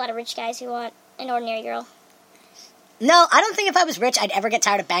wrong. I know a lot of rich guys who want an ordinary girl. No, I don't think if I was rich, I'd ever get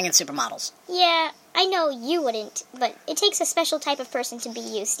tired of banging supermodels. Yeah, I know you wouldn't, but it takes a special type of person to be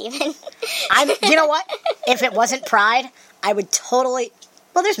you, Steven. You know what? If it wasn't pride, I would totally...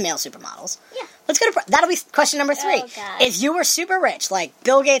 Well, there's male supermodels. Yeah. Let's go to... That'll be question number 3. Oh, God. If you were super rich, like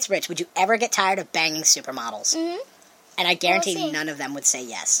Bill Gates rich, would you ever get tired of banging supermodels? Mhm. And I guarantee We'll see. none of them would say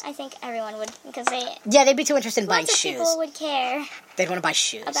yes. I think everyone would, because Yeah, they'd be too interested in buying lots of shoes. people would care They'd want to buy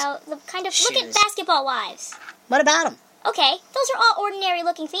shoes. about the kind of... Look at Shoes. Basketball Wives. What about them? Okay, those are all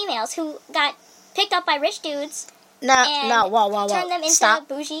ordinary-looking females who got picked up by rich dudes No, and no, whoa. turned them into Stop.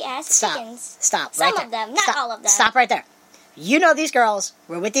 bougie-ass Stop. chickens. Stop. Some Right of there. them, not Stop. all of them. Stop right there. You know these girls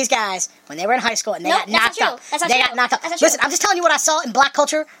were with these guys when they were in high school and they Nope, got that's not knocked true. up. That's not They true. got knocked up. That's not true. Listen, I'm just telling you what I saw in black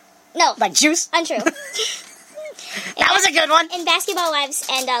culture, No, like juice. untrue. That was a good one. In Basketball Wives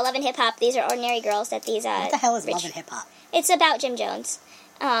and Love and Hip Hop, these are ordinary girls that these What the hell is rich- love and hip hop? It's about Jim Jones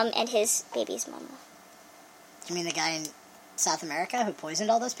and his baby's mama. You mean the guy in South America who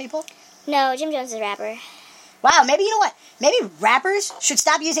poisoned all those people? No, Jim Jones is a rapper. Wow, maybe you know what? Maybe rappers should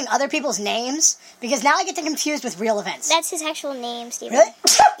stop using other people's names because now I get them confused with real events. That's his actual name, Steven.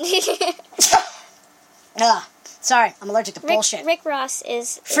 Really? Ugh. Sorry, I'm allergic to bullshit. Rick Ross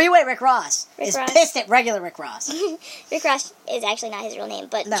is... Freeway Rick Ross Rick is Ross. pissed at regular Rick Ross. Rick Ross is actually not his real name,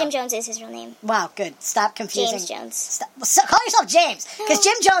 but No. Jim Jones is his real name. Wow, good. Stop confusing. James Jones. Stop. Call yourself James, because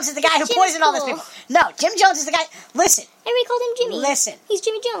Jim Jones is the guy who Jim poisoned is all those cool. people. No, Jim Jones is the guy. Listen, Everybody called him Jimmy. Listen. He's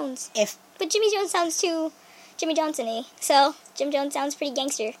Jimmy Jones. if But Jimmy Jones sounds too Jimmy Johnson-y. So, Jim Jones sounds pretty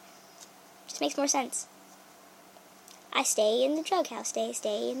gangster. Just makes more sense. I stay in the drug house.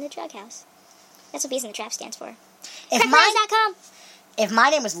 Stay in the drug house. That's what Bees in the Trap stands for. if my Crackbrains.com. if my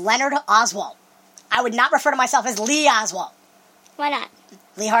name was Leonard Oswald, I would not refer to myself as Lee Oswald. Why not?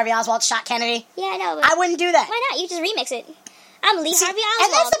 Lee Harvey Oswald shot Kennedy. Yeah, I know. I wouldn't do that. Why not? You just remix it. I'm Lee Harvey Oswald.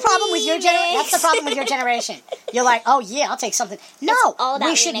 And that's the problem with your generation. That's the problem with your generation. You're like, oh yeah, I'll take something. No, all about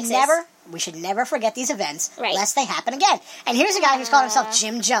we should remixes. never forget these events, Right. lest they happen again. And here's a guy who's called himself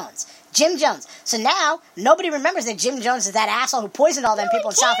Jim Jones. Jim Jones. So now nobody remembers that Jim Jones is that asshole who poisoned all them people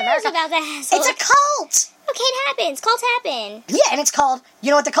in South America. About that asshole. It's a cult. Okay, it happens. Cults happen. Yeah, and it's called. You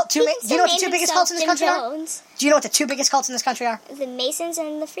know what the two? He You know what the still two biggest named cults in this himself country Jim are? Jones. Do you know what the two biggest cults in this country are? The Masons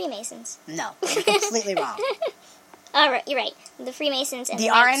and the Freemasons. No, you're completely wrong. All right, you're right. The Freemasons and The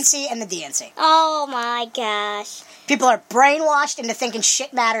Knights. RNC and the DNC. Oh my gosh, People are brainwashed into thinking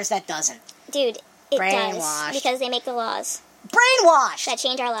shit matters that doesn't. dude, it Brainwashed. does because they make the laws Brainwashed. that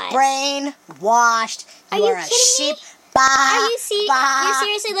change our lives. Brainwashed. Are you are a kidding me? sheep. Bah, Are you you're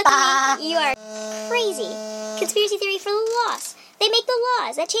seriously looking bah. at me? You are crazy. Conspiracy theory for the laws. They make the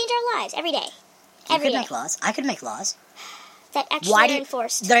laws that change our lives every day. You Every could day. make laws. I could make laws. That actually Why are do you,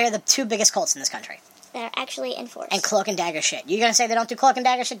 enforced. They're the two biggest cults in this country. That are actually enforced. And cloak and dagger shit. You're gonna say they don't do cloak and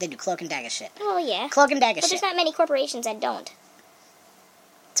dagger shit? They do cloak and dagger shit. Oh yeah. Cloak and dagger But shit. there's not many corporations that don't.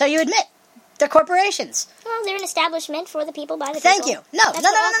 So you admit they're corporations. Well, they're an establishment for the people by the Thank people. you. No, That's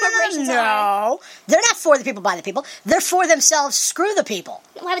no, what all corporations are. no. They're not for the people by the people. They're for themselves. Screw the people.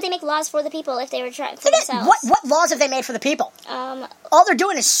 Why would they make laws for the people if they were trying for Look at- themselves? What laws have they made for the people? All they're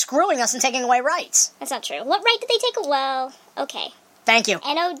doing is screwing us and taking away rights. That's not true. What right did they take? Well, okay. Thank you.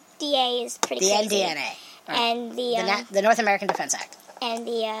 NODA is pretty The crazy. NDNA. Right. And The North American Defense Act. and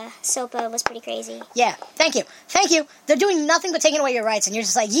the SOPA was pretty crazy. Yeah, thank you. Thank you. They're doing nothing but taking away your rights, and you're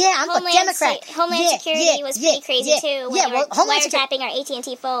just like, yeah, I'm a Democrat. Homeland Yeah, Security yeah, was yeah, pretty crazy yeah, too. When Yeah, they well, were Homeland Security. wiretapping our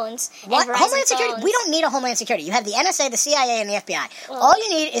AT&T phones What? and Verizon Homeland Security? phones. We don't need a Homeland Security. You have the NSA, the CIA, and the FBI. Well- All you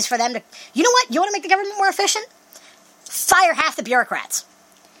need is for them to... You know what? You want to make the government more efficient? Fire half the bureaucrats.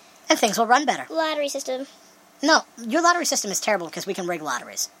 And things will run better. Lottery system. No, your lottery system is terrible because we can rig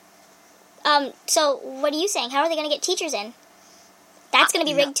lotteries. So what are you saying? How are they going to get teachers in? That's going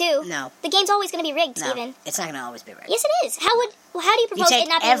to be rigged too. No. The game's always going to be rigged, No, Steven. it's not going to always be rigged. Yes, it is. How do you propose You take it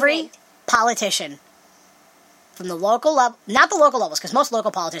not being every rigged? politician from the local level, not the local levels, because most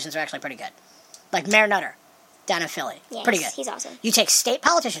local politicians are actually pretty good. Like Mayor Nutter down in Philly. Yeah, pretty good. he's awesome. You take state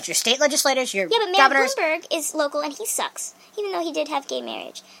politicians, your state legislators, your Yeah, but Mayor governors. Bloomberg is local and he sucks. Even though he did have gay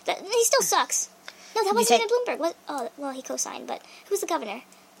marriage. He still sucks. No, that wasn't take- even Bloomberg. Well, he co-signed, but who's the governor?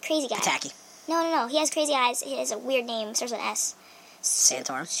 Crazy guy. Pataki. No. He has crazy eyes. He has a weird name. Starts with an S.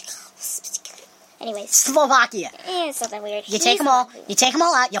 Santorum. Anyways. Slovakia. It's something weird. You take them all. You take them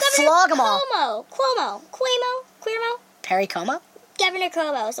all out. You flog them all. Cuomo. Perry Como? Governor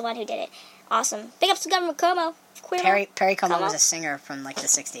Cuomo is the one who did it. Awesome. Big ups to Governor Cuomo. Perry Como Cuomo? was a singer from like the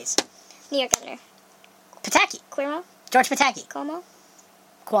 60s. New York Governor. Pataki. Cuomo. George Pataki. Cuomo.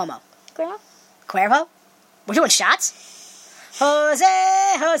 Cuomo. Cuervo. We're doing shots? Jose.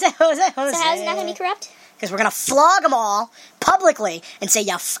 So how is it not going to be corrupt? Because we're going to flog them all publicly and say,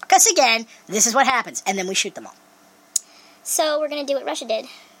 you fuck us again, this is what happens. And then we shoot them all. So we're going to do what Russia did.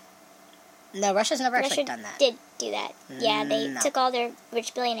 No, Russia's never actually Russia done that. did do that. Yeah, they No. took all their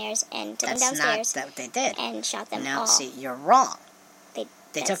rich billionaires and took them That's downstairs not what they did. and shot them No, all. see, you're wrong.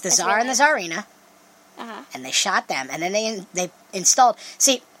 They took the Tsar and the Tsarina, Uh-huh. and they shot them, and then they installed...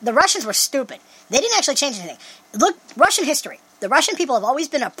 See, the Russians were stupid. They didn't actually change anything. Look, Russian history. The Russian people have always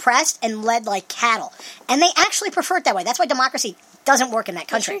been oppressed and led like cattle. And they actually prefer it that way. That's why democracy doesn't work in that You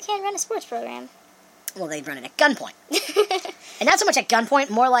country. sure can run a sports program. Well, they run it at gunpoint. And not so much at gunpoint,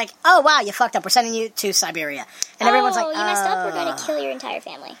 more like, oh, wow, you fucked up. We're sending you to Siberia. And everyone's like, you messed up. We're going to kill your entire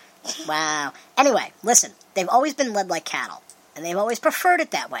family. Wow. Anyway, listen, they've always been led like cattle, and they've always preferred it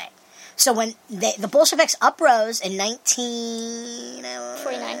that way. So when the Bolsheviks uprose in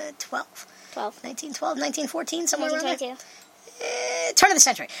 1912, 1914, somewhere around there. 1922. Turn of the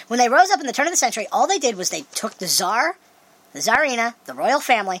century. When they rose up in the turn of the century, all they did was they took the Tsar, the Tsarina, the royal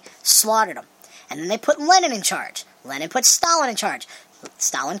family, slaughtered them. And then they put Lenin in charge. Lenin put Stalin in charge.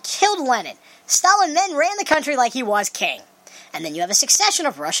 Stalin killed Lenin. Stalin then ran the country like he was king. And then you have a succession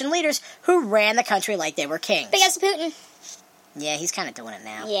of Russian leaders who ran the country like they were kings. Big ups to Putin. Yeah, he's kind of doing it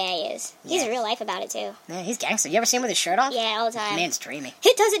now. Yeah, he is. He's Yeah. real life about it, too. Yeah, he's gangster. You ever see him with his shirt off? Yeah, all the time. Man's dreamy.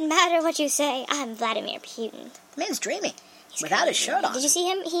 It doesn't matter what you say. I'm Vladimir Putin. The man's dreamy. He's Without his crazy. shirt on. Did you see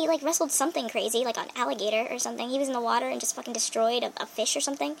him? He, wrestled something crazy, like an alligator or something. He was in the water and just fucking destroyed a fish or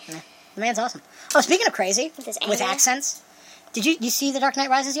something. Yeah, the man's awesome. Oh, speaking of crazy, With his with anger? accents, did you see The Dark Knight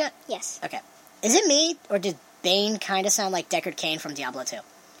Rises yet? Yes. Okay. Is it me, or did Bane kind of sound like Deckard Cain from Diablo 2?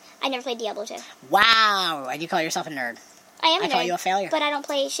 I never played Diablo 2. Wow, and you call yourself a nerd. I am a I call nerd, you a failure. But I don't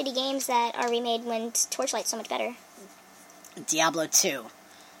play shitty games that are remade when Torchlight's so much better. Diablo 2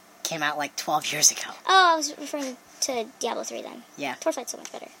 came out like 12 years ago. Oh, I was referring to Diablo 3 then. Yeah. Torchlight's so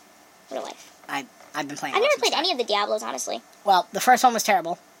much better. Real life. I've been playing. I've never played any of the Diablos, honestly. Well, the first one was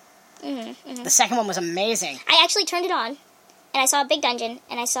terrible. Mm-hmm. The second one was amazing. I actually turned it on, and I saw a big dungeon,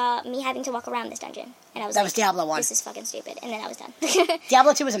 and I saw me having to walk around this dungeon, and I was That was Diablo 1. This is fucking stupid, and then I was done.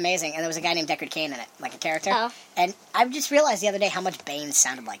 Diablo 2 was amazing, and there was a guy named Deckard Cain in it, like a character. Oh. And I just realized the other day how much Bane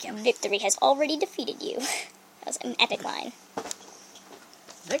sounded like him. Victory has already defeated you. That was an epic line.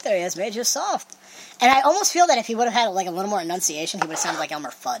 Victory has made you soft. And I almost feel that if he would have had like a little more enunciation, he would have sounded like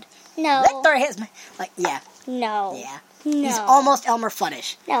Elmer Fudd. No. Victory has made... Like, yeah. No. Yeah. No. He's almost Elmer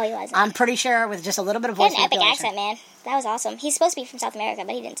Fuddish. No, he wasn't. I'm pretty sure with just a little bit of He voice had an epic manipulation. accent, man. That was awesome. He's supposed to be from South America,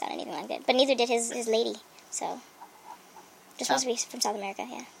 but he didn't sound anything like that. But neither did his lady, so... They're supposed to be from South America,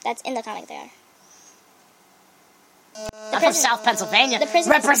 yeah. That's in the comic they are. I'm from South Pennsylvania. The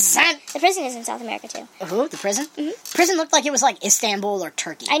prison Represent! The prison is in South America, too. Who? The prison? Mm-hmm. Prison looked like it was like Istanbul or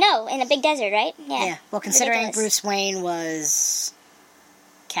Turkey. I know, in a big desert, right? Yeah. Yeah. Well, considering Ridiculous. Bruce Wayne was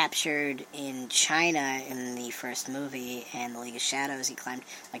captured in China in the first movie and the League of Shadows, he climbed,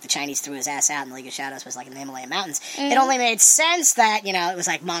 like the Chinese threw his ass out and the League of Shadows was like in the Himalayan mountains. Mm-hmm. It only made sense that, you know, it was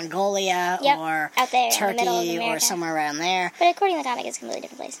like Mongolia Yep, or out there in the middle of Turkey or America. somewhere around there. But according to the comic, it's a completely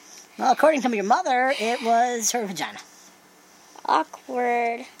different place. Well, according to your mother, it was her vagina.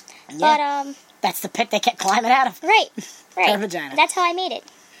 Awkward. Yeah. But, That's the pit they kept climbing out of. right. Her vagina. That's how I made it.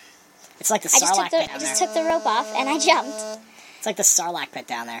 It's like the I just, Sarlacc pit down there. took the rope off, and I jumped. It's like the Sarlacc pit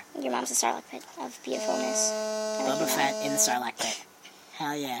down there. Your mom's a Sarlacc pit of beautifulness. I like Boba your Fett mom. in the Sarlacc pit.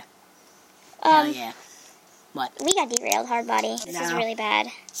 Hell yeah. Hell yeah. What? We got derailed, hard body. This is No. really bad.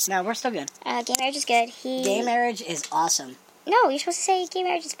 No, we're still good. Gay marriage is good. Gay marriage is awesome. No, you're supposed to say gay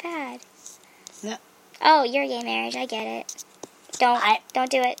marriage is bad. No. Oh, you're gay marriage. I get it. Don't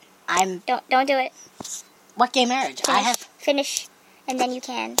do it. Don't do it. What gay marriage? Finish, and then you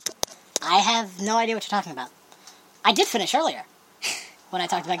can. I have no idea what you're talking about. I did finish earlier when I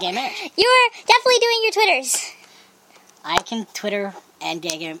talked about gay marriage. You were definitely doing your Twitters. I can Twitter and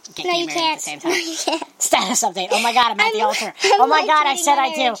get No, gay you married at can't. the same time. No, you can't. Status update. Oh my god, I'm at the altar. I'm Oh my like god, I tweeting said my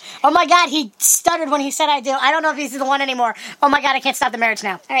I do. marriage. Oh my god, he stuttered when he said I do. I don't know if he's the one anymore. Oh my god, I can't stop the marriage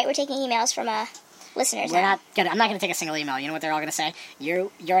now. All right, we're taking emails from listeners. I'm now. not gonna take a single email. You know what they're all gonna say? You're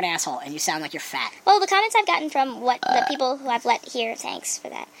an asshole and you sound like you're fat. Well, the comments I've gotten from the people who I've let here, thanks for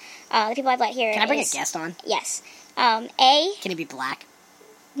that. The people I've let here. Can I bring a is- guest on? Yes. A. Can he be black?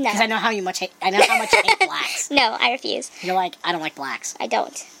 No. Because I know how much you hate blacks. No, I refuse. You're like, I don't like blacks. I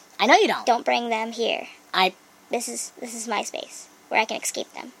don't. I know you don't. Don't bring them here. This is my space where I can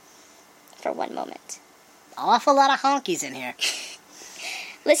escape them for one moment. Awful lot of honkies in here.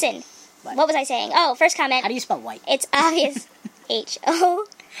 Listen. What was I saying? Oh, first comment. How do you spell white? It's obvious.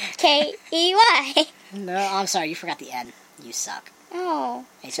 Hokey. No, I'm sorry, you forgot the N. You suck. Oh,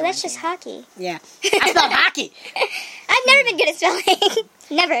 so that's just hockey. Yeah. I spelled hockey. I've never been good at spelling.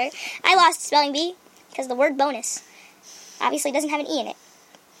 Never. I lost spelling bee because the word bonus obviously doesn't have an E in it.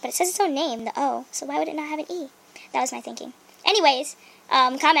 But it says its own name, the O, so why would it not have an E? That was my thinking. Anyways,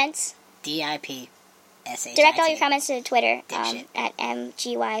 comments. DIPSHIT. Direct all your comments to Twitter Dipshit. at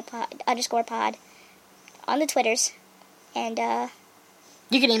MGY_pod on the Twitters. And,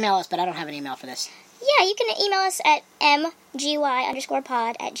 You can email us, but I don't have an email for this. yeah, you can email us at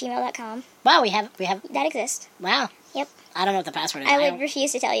mgy_pod@gmail.com. Wow, we have. That exists. Wow. Yep. I don't know what the password is. I would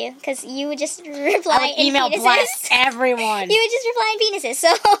refuse to tell you, because you would just reply I would in email penises. blast everyone. You would just reply in penises,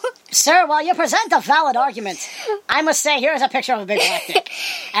 so... Sir, while you present a valid argument, I must say, here is a picture of a big black dick.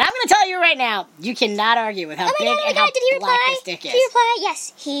 And I'm going to tell you right now, you cannot argue with how Oh my big god, and how did he black reply? this dick Did is. he reply?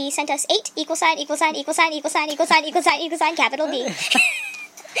 Yes. He sent us 8 == capital D.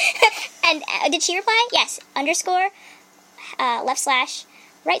 And did she reply? Yes. _ left /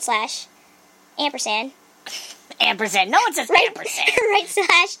 right / ampersand. Ampersand. No one says Right, ampersand. right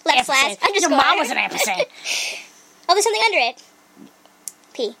 / left / Ampersand. _ Your mom was an ampersand. Oh, there's something under it.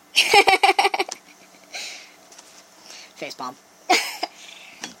 P. Facepalm.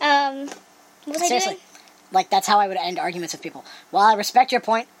 What was I Seriously. doing? Like, that's how I would end arguments with people. While I respect your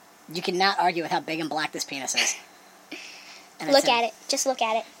point, you cannot argue with how big and black this penis is. And Look at it. Just look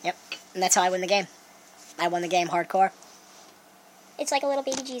at it. Yep. And that's how I win the game. I won the game hardcore. It's like a little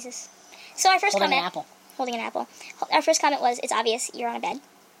baby Jesus. So our first Holding comment... an apple. Holding an apple. Our first comment was, it's obvious you're on a bed.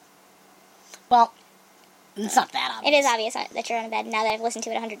 Well, it's not that obvious. It is obvious that you're on a bed now that I've listened to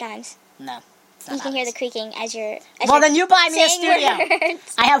it 100 times. No. It's not You can hear the obvious. creaking as you're... Well, then you buy me a saying studio.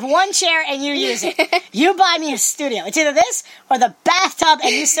 words. I have one chair and you use it. You buy me a studio. It's either this or the bathtub and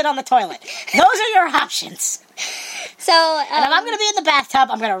you sit on the toilet. Those are your options. So, And if I'm going to be in the bathtub,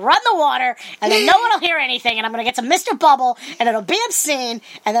 I'm going to run the water, and then no one will hear anything, and I'm going to get some Mr. Bubble, and it'll be obscene,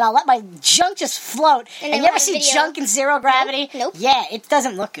 and then I'll let my junk just float. And you ever see junk in zero gravity? Nope. Yeah, it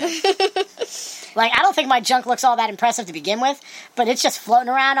doesn't look good. Like, I don't think my junk looks all that impressive to begin with, but it's just floating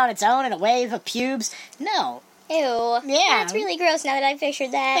around on its own in a wave of pubes. No. Ew. Yeah. That's really gross now that I've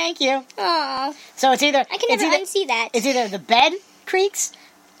pictured that. Thank you. Aw. So it's either... I can never unsee that. It's either the bed creaks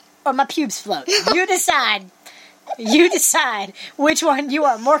or my pubes float. You decide. You decide which one you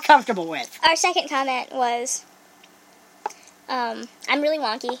are more comfortable with. Our second comment was, I'm really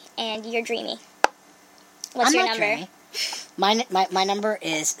wonky and you're dreamy. What's your number? Dreamy. My number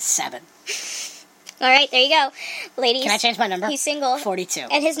is 7. All right, there you go. Ladies. Can I change my number? He's single. 42.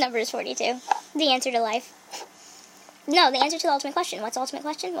 And his number is 42. The answer to life. No, the answer to the ultimate question. What's the ultimate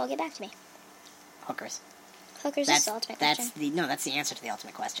question? Well, get back to me. Hookers. Hookers is the ultimate question. That's the answer to the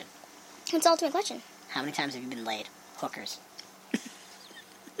ultimate question. What's the ultimate question? How many times have you been laid? Hookers. I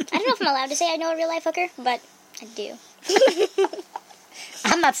don't know if I'm allowed to say I know a real life hooker, but I do.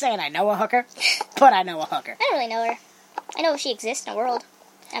 I'm not saying I know a hooker, but I know a hooker. I don't really know her. I know she exists in the world.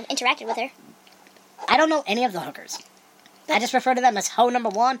 I've interacted with her. I don't know any of the hookers. I just refer to them as hoe number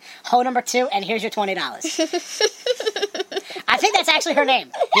 1, hoe number 2, and here's your $20. I think that's actually her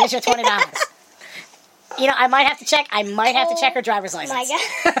name. Here's your $20. You know, I might have to check. Have to check her driver's license. My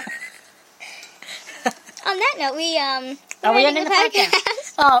God. On that note, are we ending the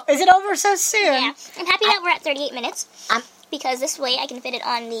podcast? Oh, is it over so soon? Yeah, I'm happy that we're at 38 minutes because this way I can fit it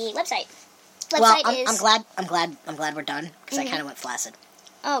on the website. Well, I'm glad we're done because I kind of went flaccid.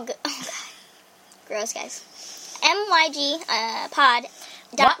 Oh, good. Oh, God. Gross, guys. MYG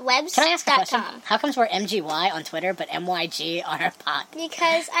pod.webs.com. Can I ask a question? How comes we're MGY on Twitter but MYG on our pod?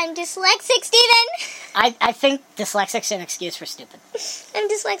 Because I'm dyslexic, Steven. I think dyslexic is an excuse for stupid. I'm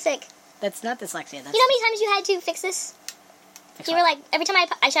dyslexic. That's not dyslexia. You know how many times you had to fix this? You were like, every time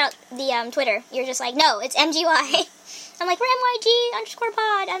I shout out the Twitter, you're just like, no, it's MGY. I'm like, we're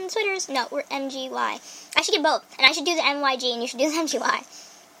MYG_pod on Twitters. No, we're MGY. I should get both. And I should do the MYG and you should do the MGY.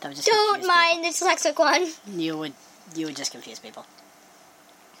 Don't mind the dyslexic one. You would just confuse people.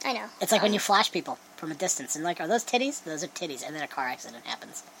 I know. It's like when you flash people from a distance and like, are those titties? Those are titties. And then a car accident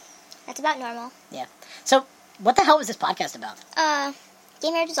happens. That's about normal. Yeah. So, what the hell was this podcast about?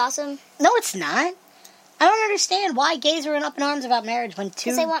 Gay marriage is awesome. No, it's not. I don't understand why gays are up in arms about marriage when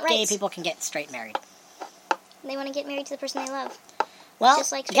two gay people can get straight married. They want to get married to the person they love. Well,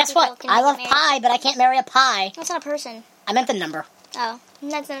 just like guess what? I love pie, but I can't marry a pie. That's not a person. I meant the number. Oh,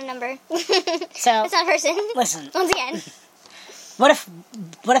 that's not a number. So that's not a person. Listen. Once again. What if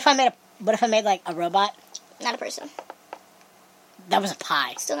I made like a robot? Not a person. That was a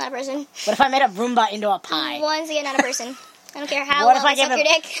pie. Still not a person. What if I made a Roomba into a pie? Once again, not a person. I don't care how well I suck your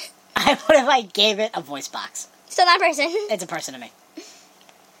dick. What if I gave it a voice box? Still not a person. It's a person to me.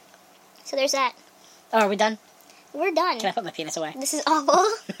 So there's that. Oh, are we done? We're done. Can I put my penis away? This is awful.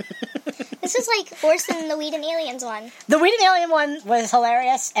 This is like worse than the Weed and Aliens one. The Weed and Alien one was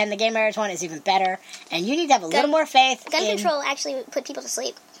hilarious, and the gay marriage one is even better. And you need to have a little more faith. Gun control actually put people to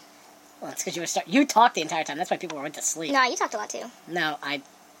sleep. Well, it's because you talked the entire time. That's why people went to sleep. No, you talked a lot too. No,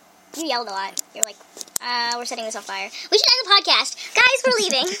 You yelled a lot. You're like, we're setting this on fire. We should end the podcast. Guys, we're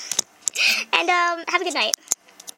leaving. And have a good night.